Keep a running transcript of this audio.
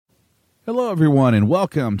Hello, everyone, and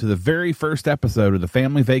welcome to the very first episode of The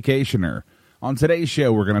Family Vacationer. On today's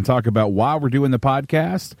show, we're going to talk about why we're doing the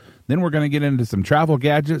podcast. Then we're going to get into some travel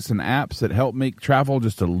gadgets and apps that help make travel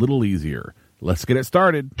just a little easier. Let's get it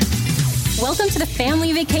started. Welcome to The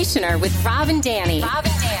Family Vacationer with Rob and Danny.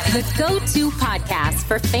 The go-to podcast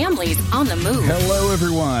for families on the move. Hello,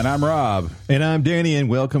 everyone. I'm Rob. And I'm Danny, and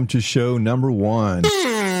welcome to show number 1.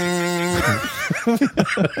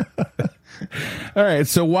 All right,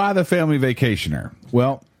 so why the Family Vacationer?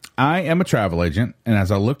 Well, I am a travel agent, and as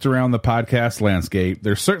I looked around the podcast landscape,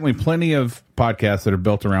 there's certainly plenty of podcasts that are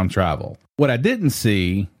built around travel. What I didn't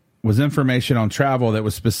see was information on travel that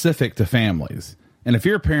was specific to families. And if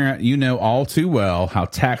you're a parent, you know all too well how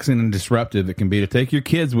taxing and disruptive it can be to take your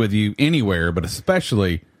kids with you anywhere, but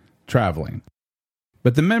especially traveling.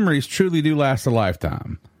 But the memories truly do last a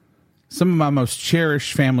lifetime. Some of my most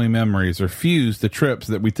cherished family memories are fused to trips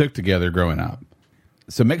that we took together growing up.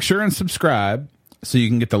 So make sure and subscribe so you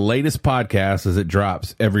can get the latest podcast as it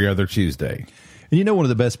drops every other Tuesday. And you know, one of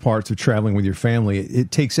the best parts of traveling with your family,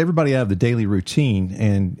 it takes everybody out of the daily routine,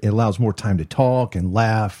 and it allows more time to talk and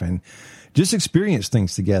laugh and just experience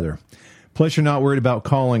things together. Plus, you're not worried about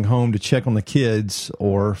calling home to check on the kids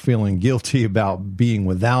or feeling guilty about being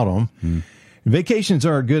without them. Vacations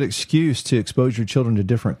are a good excuse to expose your children to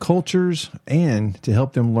different cultures and to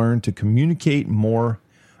help them learn to communicate more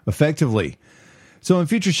effectively. So in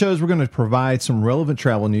future shows, we're going to provide some relevant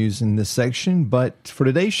travel news in this section. But for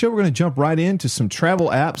today's show, we're going to jump right into some travel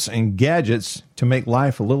apps and gadgets to make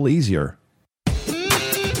life a little easier.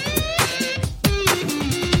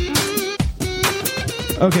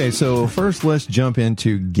 Okay, so first let's jump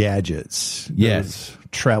into gadgets. Yes.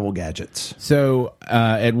 Travel gadgets. So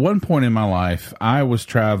at one point in my life, I was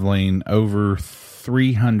traveling over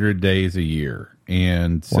 300 days a year.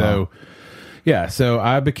 And so, so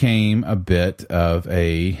I became a bit of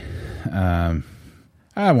a, I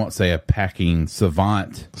won't say a packing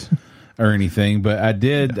savant or anything, but I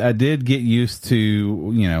did get used to,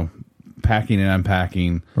 you know, packing and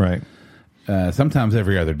unpacking. Right. Sometimes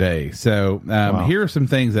every other day. So here are some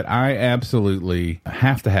things that I absolutely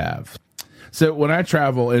have to have. So when I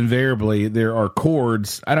travel, invariably there are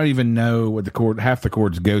cords. I don't even know what half the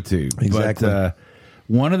cords go to. Exactly. But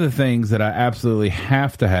one of the things that I absolutely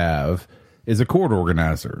have to have is a cord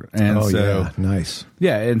organizer. And nice.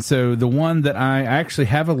 Yeah, and so the one that I actually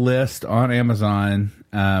have a list on Amazon.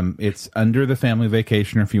 It's under the Family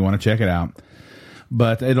Vacationer if you want to check it out.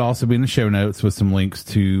 But it'll also be in the show notes with some links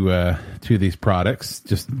to these products.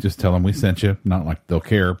 Just tell them we sent you. Not like they'll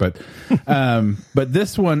care, but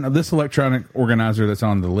this electronic organizer that's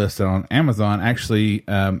on the list on Amazon actually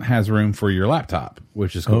has room for your laptop,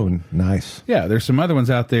 which is cool. Oh, nice. Yeah, there's some other ones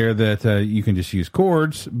out there that you can just use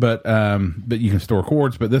cords, but you can store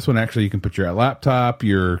cords. But this one actually you can put your laptop,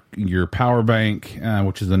 your power bank,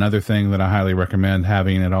 which is another thing that I highly recommend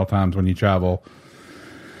having at all times when you travel.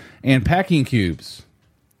 And packing cubes.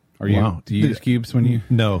 Do you use cubes when you?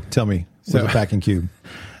 No, tell me. What's a packing cube?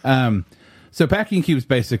 So packing cubes,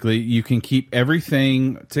 basically, you can keep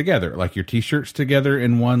everything together, like your T-shirts together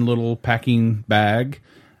in one little packing bag,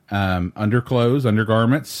 underclothes,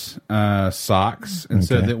 undergarments, socks. And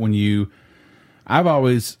so that I've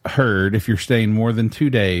always heard if you're staying more than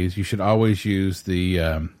 2 days, you should always use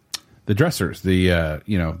the dressers, the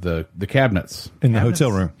cabinets. In the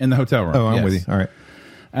hotel room. In the hotel room. Oh, I'm with you. All right.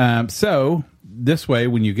 So this way,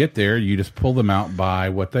 when you get there, you just pull them out by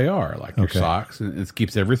what they are, like your socks, and it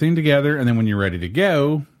keeps everything together. And then when you're ready to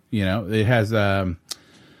go, you know, it has the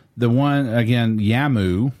one again,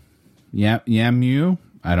 Yamu.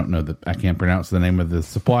 I don't know I can't pronounce the name of the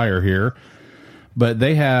supplier here, but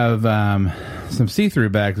they have some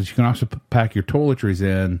see-through bags that you can also pack your toiletries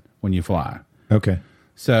in when you fly. Okay.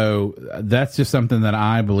 So that's just something that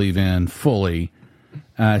I believe in fully.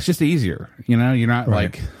 It's just easier, you know. You're not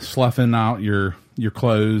like sloughing out your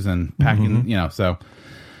clothes and packing, you know. So,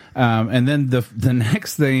 and then the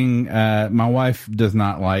next thing, my wife does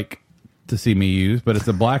not like to see me use, but it's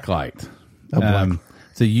a black light.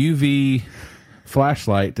 It's a UV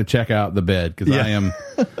flashlight to check out the bed because I am.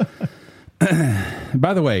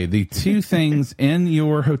 By the way, the two things in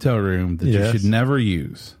your hotel room that you should never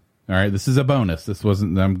use. All right, this is a bonus. This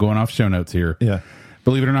wasn't. I'm going off show notes here. Yeah.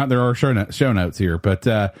 Believe it or not, there are show notes here, but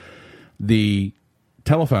the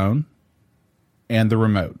telephone and the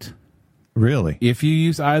remote. Really? If you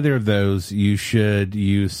use either of those, you should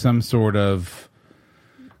use some sort of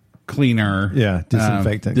cleaner. Yeah,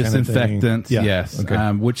 disinfectant. Disinfectant, yeah. Yes.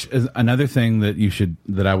 Okay. Which is another thing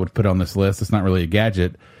that I would put on this list. It's not really a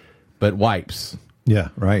gadget, but wipes. Yeah,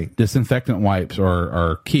 right. Disinfectant wipes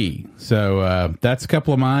are key. So that's a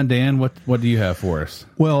couple of mine. Dan, what do you have for us?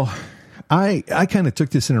 Well, I kind of took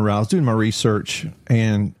this in a row. I was doing my research,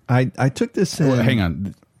 and I took this in. Well, hang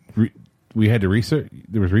on. We had to research.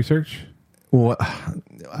 There was research? Well,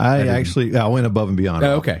 I went above and beyond.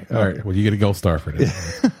 Oh, okay. All right. Well, you get a gold star for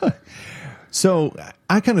that. So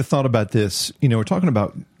I kind of thought about this. We're talking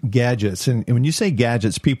about gadgets, and when you say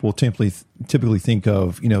gadgets, people typically think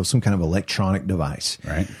of some kind of electronic device,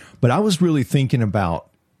 Right. But I was really thinking about,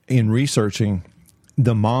 in researching,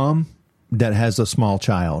 the mom that has a small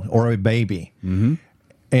child or a baby,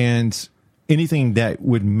 and anything that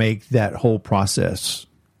would make that whole process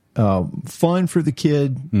fun for the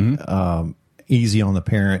kid, easy on the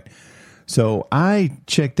parent. So I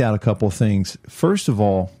checked out a couple of things. First of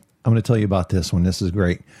all, I'm going to tell you about this one. This is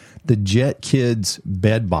great. The Jet Kids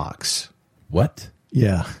bed box. What?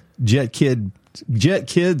 Yeah. Jet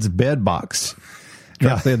Kids bed box.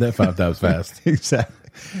 Try to say that 5 times fast. Exactly.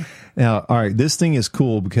 Now, all right, this thing is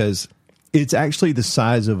cool because it's actually the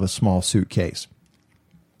size of a small suitcase.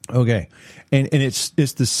 Okay. And it's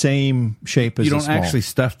the same shape as You a don't small. actually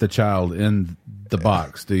stuff the child in the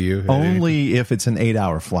box, do you? Only if it's an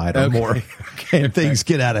 8-hour flight or more, and things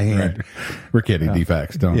get out of hand. Right. We're kidding.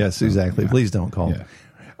 DFAX. Don't. Yes, exactly. Please don't call.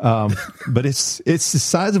 Yeah. But it's the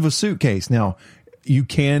size of a suitcase. Now, you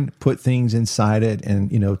can put things inside it,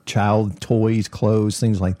 and child toys, clothes,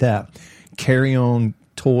 things like that. Carry on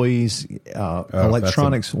toys,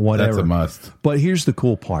 electronics, whatever. That's a must. But here's the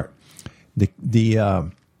cool part: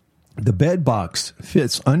 the bed box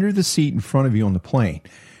fits under the seat in front of you on the plane.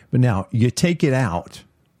 But now you take it out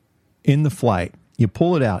in the flight, you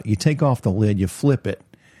pull it out, you take off the lid, you flip it,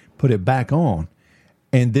 put it back on,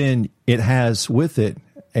 and then it has with it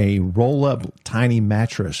a roll-up tiny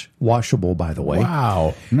mattress, washable, by the way.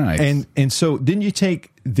 Wow, nice. And so then you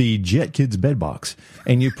take the Jet Kids bed box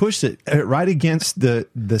and you push it right against the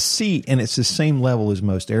seat, and it's the same level as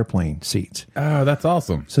most airplane seats. Oh, that's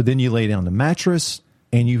awesome. So then you lay down the mattress,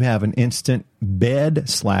 and you have an instant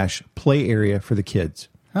bed/play area for the kids.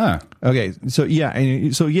 Huh. Okay, so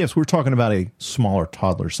yes, we're talking about a smaller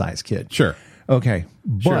toddler-sized kid. Sure. Okay,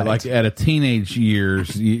 but Sure, like at a teenage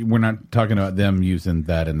years, we're not talking about them using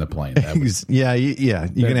that in the plane. That would,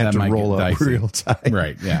 you're gonna have that to might roll get up dicey. real tight,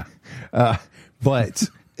 Right, yeah. But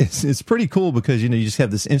it's pretty cool because you just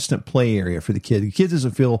have this instant play area for the kid. The kid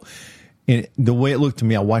doesn't feel, and the way it looked to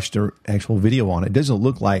me, I watched the actual video on it. It doesn't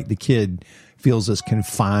look like the kid feels as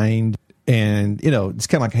confined, and it's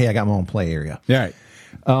kind of like, hey, I got my own play area. Yeah, right.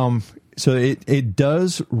 So it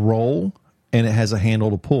does roll, and it has a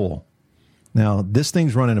handle to pull. Now, this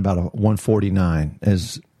thing's running about a 149,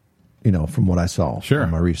 as from what I saw Sure.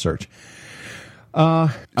 from my research.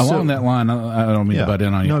 Along that line, I don't mean to butt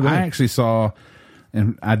in on you. No, go I ahead. actually saw,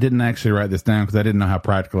 and I didn't actually write this down because I didn't know how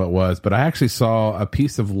practical it was, but I actually saw a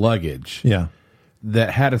piece of luggage Yeah.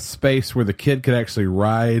 that had a space where the kid could actually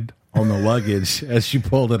ride on the luggage as she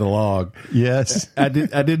pulled it along. Yes. I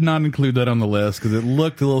did not include that on the list because it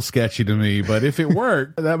looked a little sketchy to me, but if it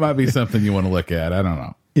worked, that might be something you want to look at. I don't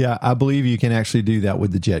know. Yeah, I believe you can actually do that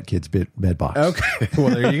with the Jet Kids bed box. Okay.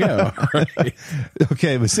 Well, there you go. Right.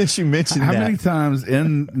 Okay, but since you mentioned How that, many times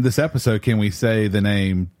in this episode can we say the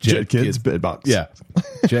name Jet Kids bed box. Yeah.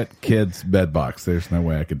 Jet Kids bed box. There's no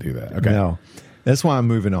way I could do that. Okay. No, that's why I'm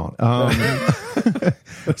moving on.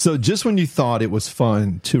 So just when you thought it was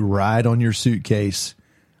fun to ride on your suitcase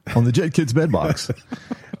on the Jet Kids bed box,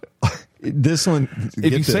 this one,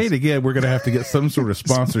 If you say it again, we're going to have to get some sort of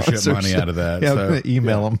sponsorship money out of that. Yeah, I'm So, going to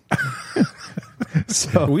email them.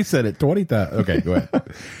 So, we said it 20 times. Okay, go ahead.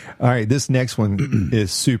 all right, this next one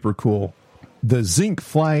is super cool. The Zinc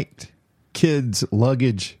Flight Kids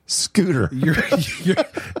Luggage Scooter.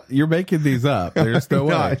 You're making these up. There's no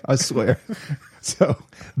way. I swear. So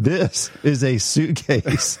this is a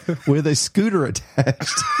suitcase with a scooter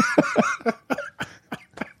attached.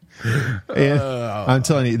 And I'm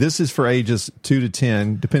telling you, this is for ages 2 to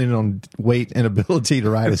 10, depending on weight and ability to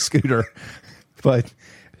ride a scooter. But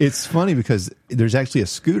it's funny because there's actually a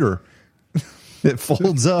scooter that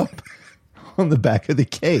folds up on the back of the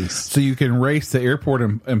case. So you can race the airport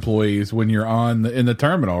employees when you're in the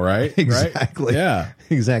terminal, right? Exactly. Right? Yeah.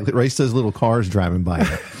 Exactly. Race those little cars driving by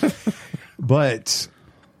it. But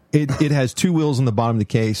it has 2 wheels on the bottom of the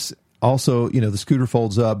case. Also, the scooter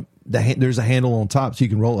folds up. There's a handle on top, so you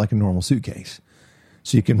can roll it like a normal suitcase.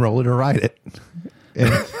 So you can roll it or ride it.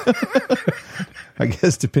 And I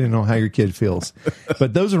guess depending on how your kid feels.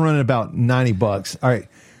 But those are running about $90. All right.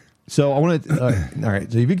 So I want to. All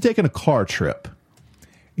right. So if you're taking a car trip,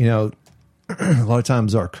 a lot of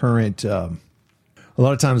times our current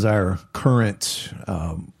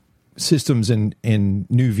systems in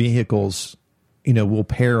new vehicles, will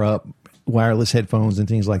pair up wireless headphones and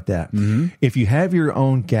things like that. If you have your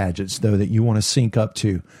own gadgets, though, that you want to sync up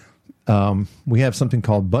to, we have something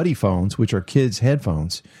called buddy phones, which are kids'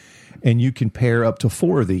 headphones, and you can pair up to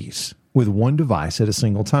 4 of these with one device at a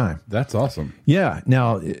single time. That's awesome. Yeah.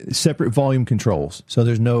 Now, separate volume controls, so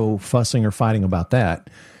there's no fussing or fighting about that.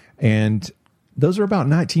 And those are about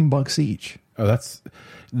 $19 each. Oh, that's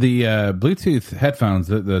the Bluetooth headphones.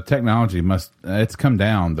 The technology it's come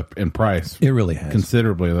down in price. It really has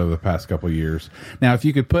considerably over the past couple of years. Now, if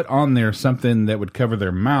you could put on there something that would cover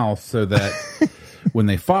their mouth so that when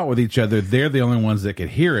they fought with each other, they're the only ones that could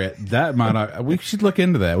hear it. That might we should look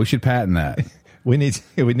into that. We should patent that. We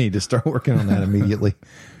need to start working on that immediately.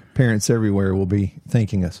 Parents everywhere will be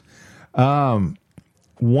thanking us.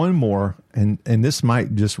 One more, and this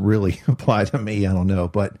might just really apply to me. I don't know,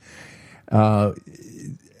 but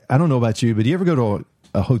I don't know about you, but do you ever go to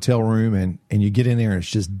a hotel room and you get in there and it's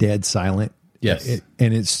just dead silent? Yes.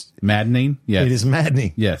 And it's maddening. Yes. It is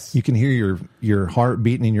maddening. Yes. You can hear your heart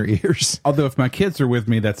beating in your ears. Although if my kids are with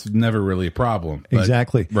me, that's never really a problem. But,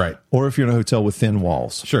 Exactly. Right. Or if you're in a hotel with thin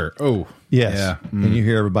walls. Sure. Oh, yes. Yeah. And you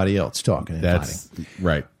hear everybody else talking and That's fighting.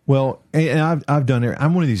 right. Well, and I've done it.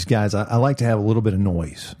 I'm one of these guys. I like to have a little bit of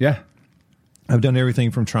noise. Yeah. I've done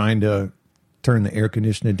everything from trying to turn the air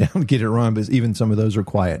conditioner down to get it run, but even some of those are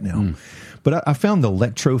quiet now. But I found the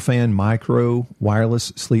Electrofan Micro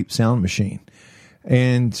wireless sleep sound machine.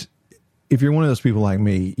 And if you're one of those people like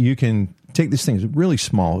me, you can take this thing. It's really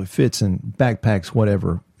small. It fits in backpacks,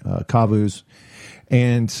 whatever, Kavus.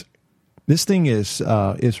 And this thing is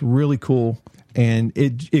it's really cool. And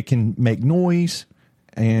it can make noise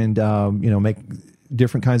and, make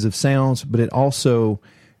different kinds of sounds, but it also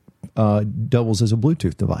doubles as a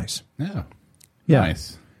Bluetooth device. Yeah. Yeah.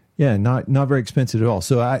 Nice. Yeah, not very expensive at all.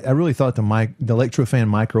 So I really thought the Electrofan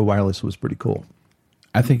Micro Wireless was pretty cool.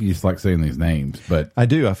 I think you just like saying these names, but I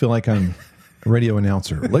do. I feel like I'm a radio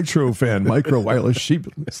announcer. Electrofan Micro Wireless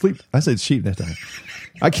Sleep. I said sheep that time.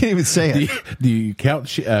 I can't even say it. do you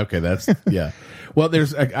count? Okay, that's yeah. Well,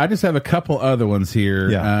 I just have a couple other ones here.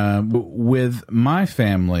 Yeah. With my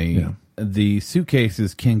family, the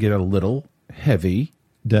suitcases can get a little heavy.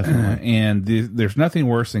 Definitely. And there's nothing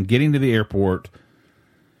worse than getting to the airport,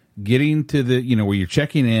 getting to the, where you're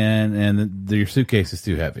checking in and your suitcase is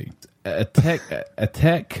too heavy. A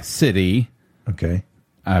tech city. Okay.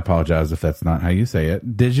 I apologize if that's not how you say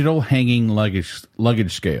it. Digital hanging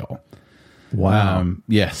luggage scale. Wow.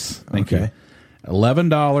 Yes. Thank you.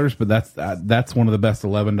 $11, but that's one of the best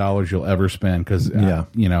 $11 you'll ever spend because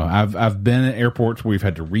I've been at airports where we've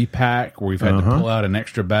had to repack, where we've had to pull out an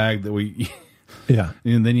extra bag that we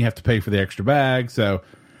and then you have to pay for the extra bag. So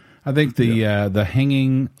I think the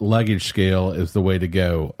hanging luggage scale is the way to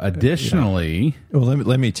go. Additionally, well,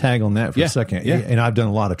 let me tag on that for a second. Yeah. And I've done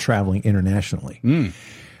a lot of traveling internationally.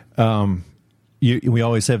 We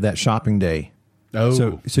always have that shopping day.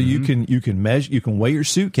 Oh, so you can measure, you can weigh your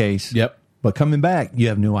suitcase. Yep. But coming back, you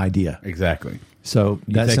have no idea. Exactly. So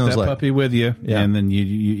you that take sounds that like puppy with you, and then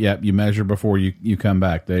you measure before you come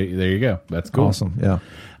back. There you go. That's cool. Awesome. Yeah.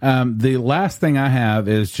 The last thing I have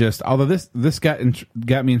is just, although this got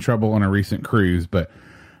me in trouble on a recent cruise, but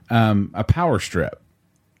a power strip,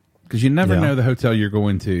 because you never know the hotel you're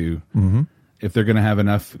going to if they're going to have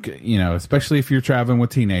enough. Especially if you're traveling with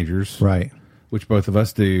teenagers, right? Which both of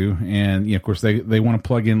us do, and of course they want to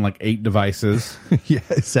plug in like 8 devices. Yeah,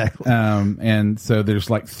 exactly. And so there's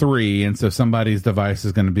like 3, and so somebody's device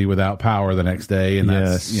is going to be without power the next day, and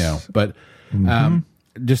that's But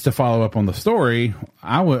just to follow up on the story,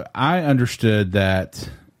 I understood that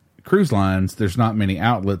cruise lines, there's not many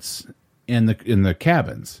outlets in the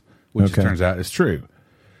cabins, which it turns out is true.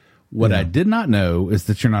 What I did not know is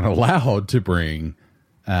that you're not allowed to bring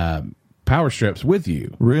power strips with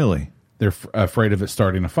you. Really? They're afraid of it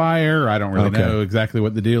starting a fire. I don't really know exactly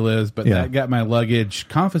what the deal is, but that got my luggage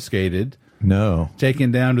confiscated. No.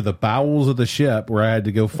 Taken down to the bowels of the ship where I had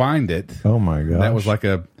to go find it. Oh, my gosh. That was like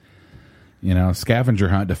a scavenger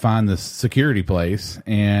hunt to find this security place.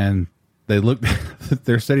 And they looked,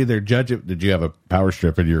 they're sitting there judging. Did you have a power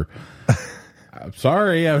strip in your... I'm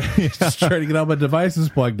sorry. I was just trying to get all my devices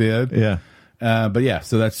plugged in. Yeah. But yeah,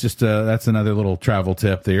 so that's just that's another little travel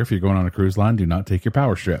tip there. If you're going on a cruise line, do not take your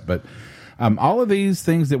power strip. But all of these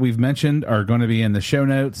things that we've mentioned are going to be in the show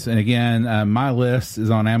notes. And again, my list is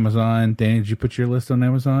on Amazon. Danny, did you put your list on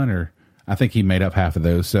Amazon? Or I think he made up half of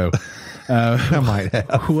those. So I might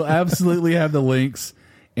have. We'll absolutely have the links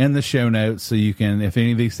in the show notes, so you can, if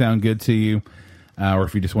any of these sound good to you, or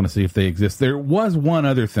if you just want to see if they exist. There was one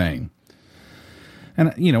other thing.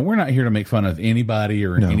 And, we're not here to make fun of anybody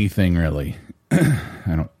or anything, really. I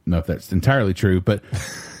don't know if that's entirely true, but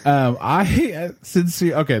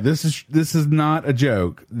Okay, this is not a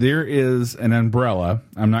joke. There is an umbrella.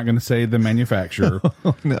 I'm not going to say the manufacturer.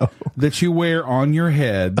 No. That you wear on your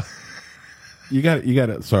head. You got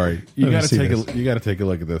to. Sorry, you got to take a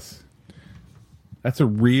look at this. That's a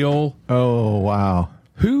real. Oh wow.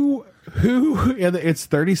 Who? It's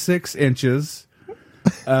 36 inches.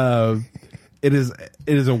 It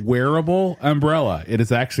is a wearable umbrella. It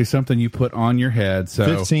is actually something you put on your head. So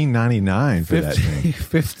 $15.99 for that thing.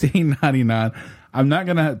 $15.99. I'm not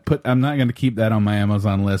gonna keep that on my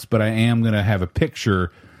Amazon list, but I am gonna have a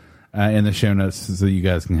picture in the show notes so you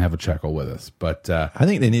guys can have a chuckle with us. But I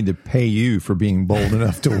think they need to pay you for being bold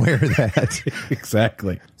enough to wear that.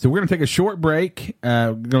 Exactly. So we're gonna take a short break.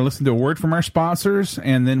 We're gonna listen to a word from our sponsors,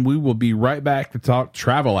 and then we will be right back to talk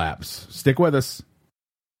travel apps. Stick with us.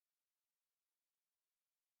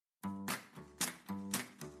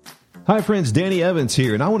 Hi friends, Danny Evans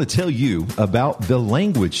here, and I want to tell you about The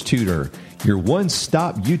Language Tutor, your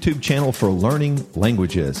one-stop YouTube channel for learning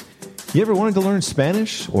languages. You ever wanted to learn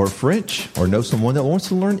Spanish or French or know someone that wants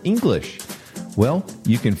to learn English? Well,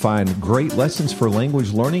 you can find great lessons for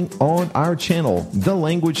language learning on our channel, The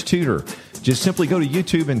Language Tutor. Just simply go to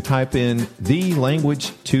YouTube and type in The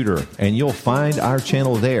Language Tutor, and you'll find our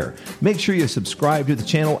channel there. Make sure you subscribe to the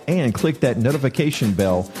channel and click that notification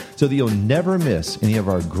bell so that you'll never miss any of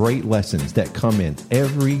our great lessons that come in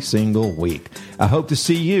every single week. I hope to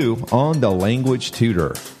see you on The Language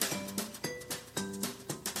Tutor.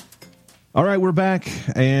 All right, we're back,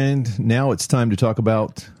 and now it's time to talk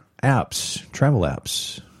about apps, travel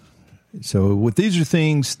apps. So these are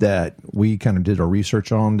things that we kind of did our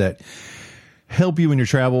research on that help you in your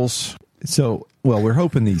travels. So, well, we're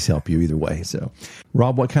hoping these help you either way. So,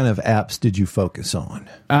 Rob, what kind of apps did you focus on?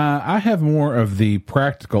 I have more of the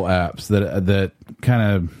practical apps that kind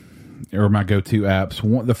of are my go-to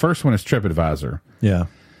apps. The first one is TripAdvisor. Yeah.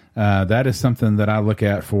 That is something that I look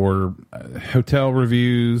at for hotel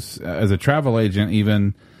reviews as a travel agent.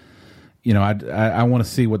 Even, I want to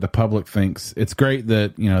see what the public thinks. It's great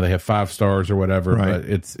that they have 5 stars or whatever, right.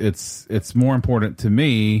 But it's more important to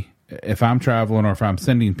me if I'm traveling or if I'm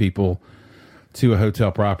sending people to a hotel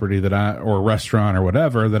property or a restaurant or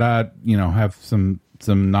whatever that I have some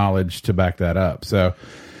knowledge to back that up. So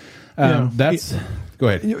that's go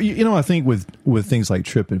ahead. I think with things like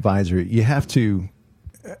TripAdvisor, you have to.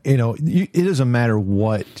 It doesn't matter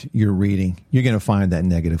what you're reading. You're going to find that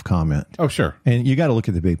negative comment. Oh, sure. And you got to look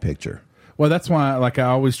at the big picture. Well, that's why, I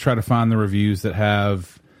always try to find the reviews that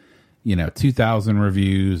have, 2,000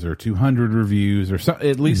 reviews or 200 reviews or so,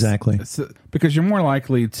 at least. Exactly. Because you're more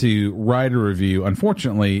likely to write a review,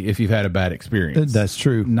 unfortunately, if you've had a bad experience. That's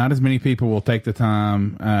true. Not as many people will take the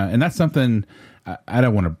time. And that's something I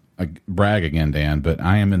don't want to brag again, Dan, but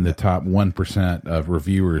I am in the top 1% of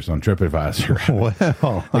reviewers on TripAdvisor.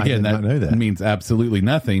 Well, again, I did not know that. Means absolutely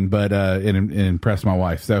nothing, but it impressed my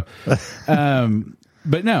wife. So,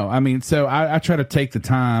 but no, so I try to take the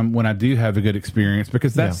time when I do have a good experience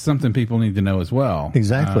because that's something people need to know as well.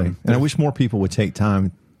 Exactly. And I wish more people would take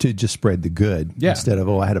time to just spread the good instead of,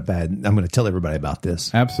 I had a bad, I'm going to tell everybody about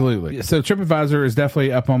this. Absolutely. So TripAdvisor is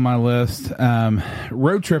definitely up on my list.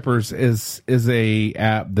 Road Trippers is a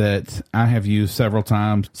app that I have used several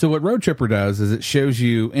times. So what Road Tripper does is it shows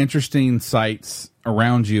you interesting sites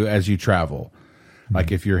around you as you travel.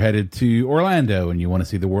 Like if you're headed to Orlando and you want to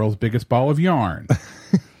see the world's biggest ball of yarn.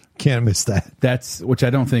 Can't miss that. Which I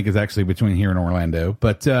don't think is actually between here and Orlando.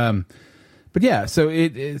 But yeah, so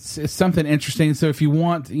it's something interesting. So if you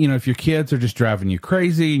want, if your kids are just driving you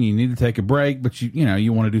crazy and you need to take a break, but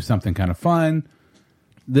you want to do something kind of fun,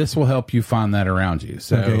 this will help you find that around you.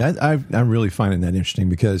 So okay, I'm really finding that interesting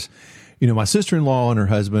because, my sister-in-law and her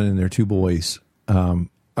husband and their 2 boys are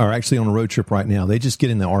actually on a road trip right now. They just get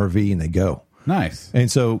in the RV and they go. Nice.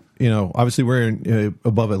 And so, obviously we're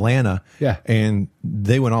above Atlanta. Yeah. And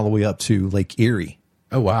they went all the way up to Lake Erie.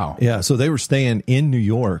 Oh, wow. Yeah. So they were staying in New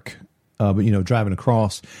York, but, driving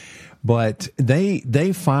across. But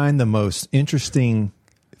they find the most interesting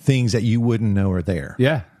things that you wouldn't know are there.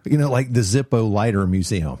 Yeah. Like the Zippo Lighter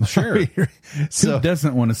Museum. Sure. So, who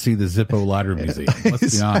doesn't want to see the Zippo Lighter Museum?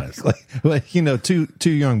 Let's be honest. But,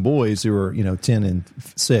 two young boys who are, 10 and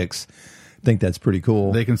 6 think that's pretty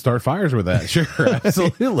cool. They can start fires with that. Sure,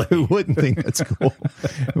 absolutely. Who wouldn't think that's cool?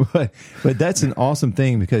 but that's an awesome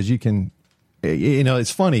thing because you can, it's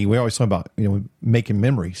funny. We always talk about, making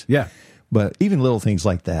memories. Yeah. But even little things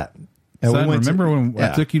like that. And Son, remember when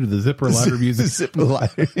I took you to the Zipper Lighter Museum? Zipper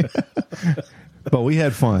Lighter. But we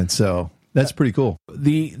had fun, so that's pretty cool.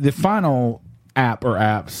 The final app or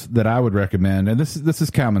apps that I would recommend, and this is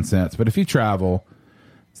common sense, but if you travel,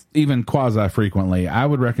 even quasi frequently, I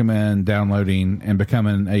would recommend downloading and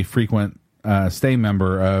becoming a frequent stay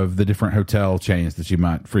member of the different hotel chains that you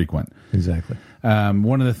might frequent. Exactly.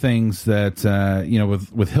 One of the things that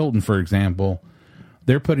with Hilton, for example,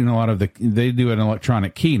 they're putting a lot of they do an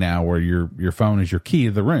electronic key now where your phone is your key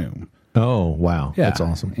to the room. Oh, wow. Yeah. That's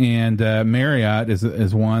awesome. And Marriott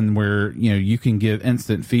is one where you can give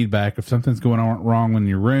instant feedback if something's going on wrong in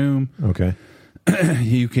your room. Okay.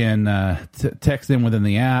 You can text them within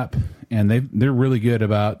the app, and they're really good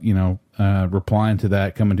about replying to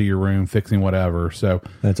that, coming to your room, fixing whatever. So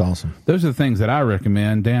that's awesome. Those are the things that I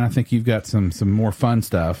recommend. Dan, I think you've got some more fun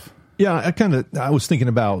stuff. Yeah, I was thinking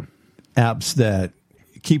about apps that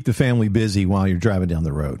keep the family busy while you're driving down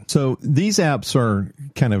the road. So these apps are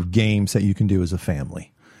kind of games that you can do as a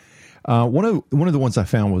family. One of the ones I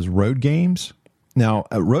found was Road Games. Now,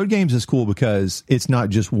 Road Games is cool because it's not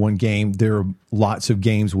just one game. There are lots of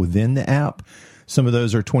games within the app. Some of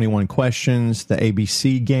those are 21 questions, the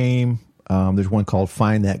ABC game. There's one called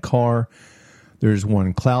Find That Car. There's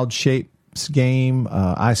one Cloud Shapes game,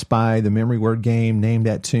 I Spy, the memory word game, Name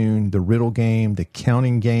That Tune, the riddle game, the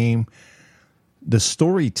counting game, the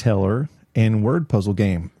storyteller, and word puzzle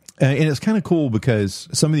game. And it's kind of cool because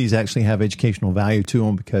some of these actually have educational value to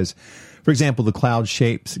them because, for example, the Cloud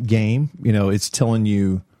Shapes game, it's telling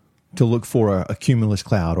you to look for a cumulus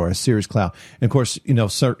cloud or a cirrus cloud. And of course,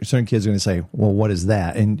 certain kids are going to say, well, what is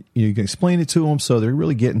that? And you can explain it to them. So they're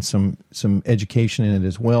really getting some education in it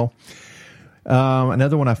as well.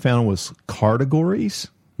 Another one I found was Cartegories.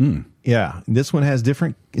 Yeah. This one has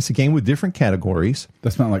it's a game with different categories.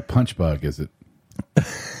 That's not like Punch Bug, is it?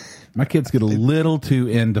 My kids get a little too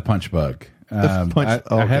into Punch Bug. I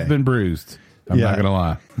have been bruised. I'm not going to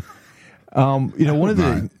lie.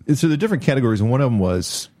 So the different categories, and one of them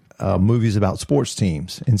was movies about sports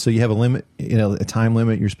teams. And so you have a limit, a time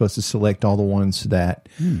limit. You're supposed to select all the ones that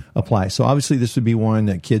apply. So obviously this would be one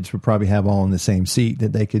that kids would probably have all in the same seat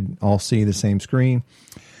that they could all see the same screen.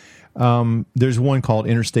 There's one called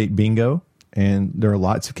Interstate Bingo, and there are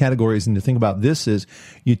lots of categories. And the thing about this is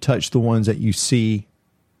you touch the ones that you see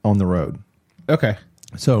on the road. Okay.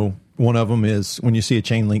 So one of them is when you see a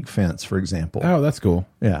chain link fence, for example. Oh, that's cool.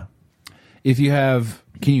 Yeah.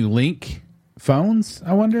 Can you link phones,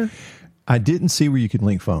 I wonder? I didn't see where you could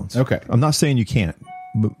link phones. Okay. I'm not saying you can't,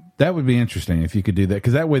 but that would be interesting if you could do that.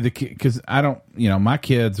 Because that way, because I don't, my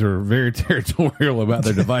kids are very territorial about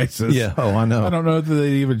their devices. Yeah. Oh, I know. I don't know if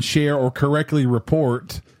they even share or correctly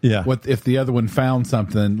report. Yeah. What if the other one found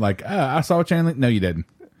something like, I saw a chain link. No, you didn't.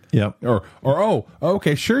 Yeah. Or oh,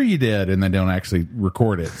 okay, sure you did, and they don't actually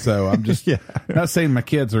record it. So I'm just not saying my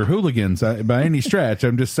kids are hooligans by any stretch.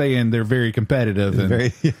 I'm just saying they're very competitive.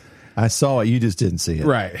 And, I saw it. You just didn't see it.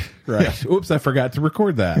 Right. Yeah. Oops, I forgot to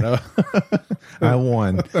record that. I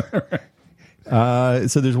won.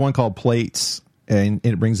 So there's one called Plates, and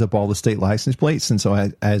it brings up all the state license plates. And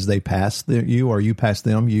so as they pass you or you pass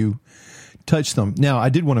them, you touch them. Now, I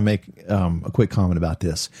did want to make a quick comment about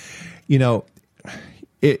this.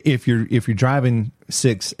 If you're driving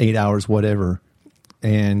 6-8 hours, whatever,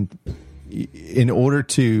 and in order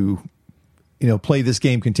to play this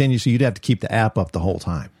game continuously, you'd have to keep the app up the whole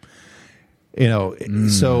time.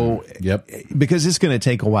 So yep, because it's going to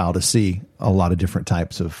take a while to see a lot of different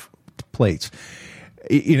types of plates.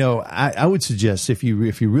 I would suggest if you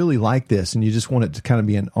really like this and you just want it to kind of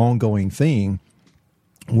be an ongoing thing,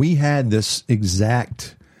 we had this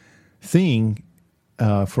exact thing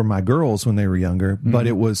for my girls when they were younger, but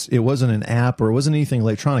it wasn't an app or it wasn't anything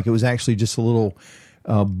electronic. It was actually just a little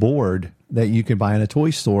board that you could buy in a toy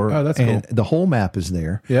store. Oh, that's and cool. The whole map is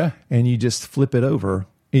there. Yeah. And you just flip it over.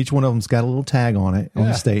 Each one of them's got a little tag on it on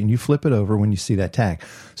the state, and you flip it over when you see that tag.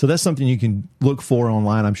 So that's something you can look for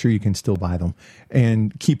online. I'm sure you can still buy them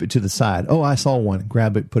and keep it to the side. Oh, I saw one.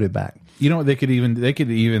 Grab it, put it back. You know what? They could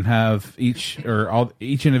even have each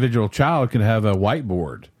individual child could have a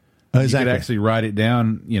whiteboard. Exactly. You could actually write it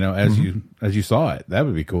down, as you saw it. That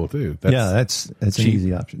would be cool too. That's an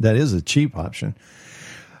easy option. That is a cheap option.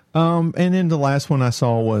 And then the last one I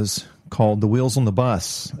saw was called The Wheels on the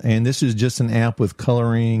Bus. And this is just an app with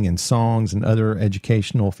coloring and songs and other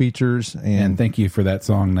educational features. And thank you for that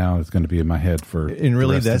song. Now it's going to be in my head for and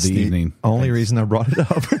really the rest of the evening. Only reason I brought it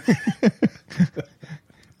up.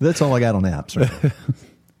 That's all I got on apps. Right?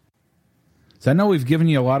 So I know we've given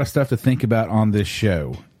you a lot of stuff to think about on this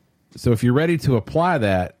show. So if you're ready to apply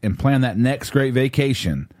that and plan that next great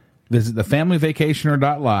vacation, visit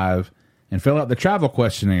thefamilyvacationer.live and fill out the travel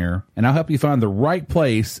questionnaire, and I'll help you find the right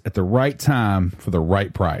place at the right time for the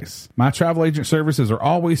right price. My travel agent services are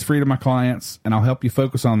always free to my clients, and I'll help you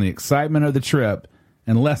focus on the excitement of the trip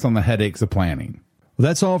and less on the headaches of planning. Well,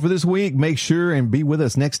 that's all for this week. Make sure and be with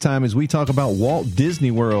us next time as we talk about Walt Disney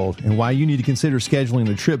World and why you need to consider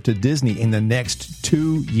scheduling a trip to Disney in the next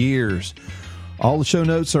 2 years. All the show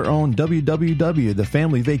notes are on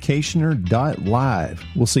www.thefamilyvacationer.live.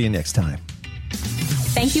 We'll see you next time.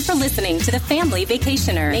 Thank you for listening to The Family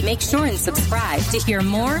Vacationer. Make sure and subscribe to hear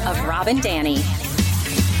more of Rob and Danny.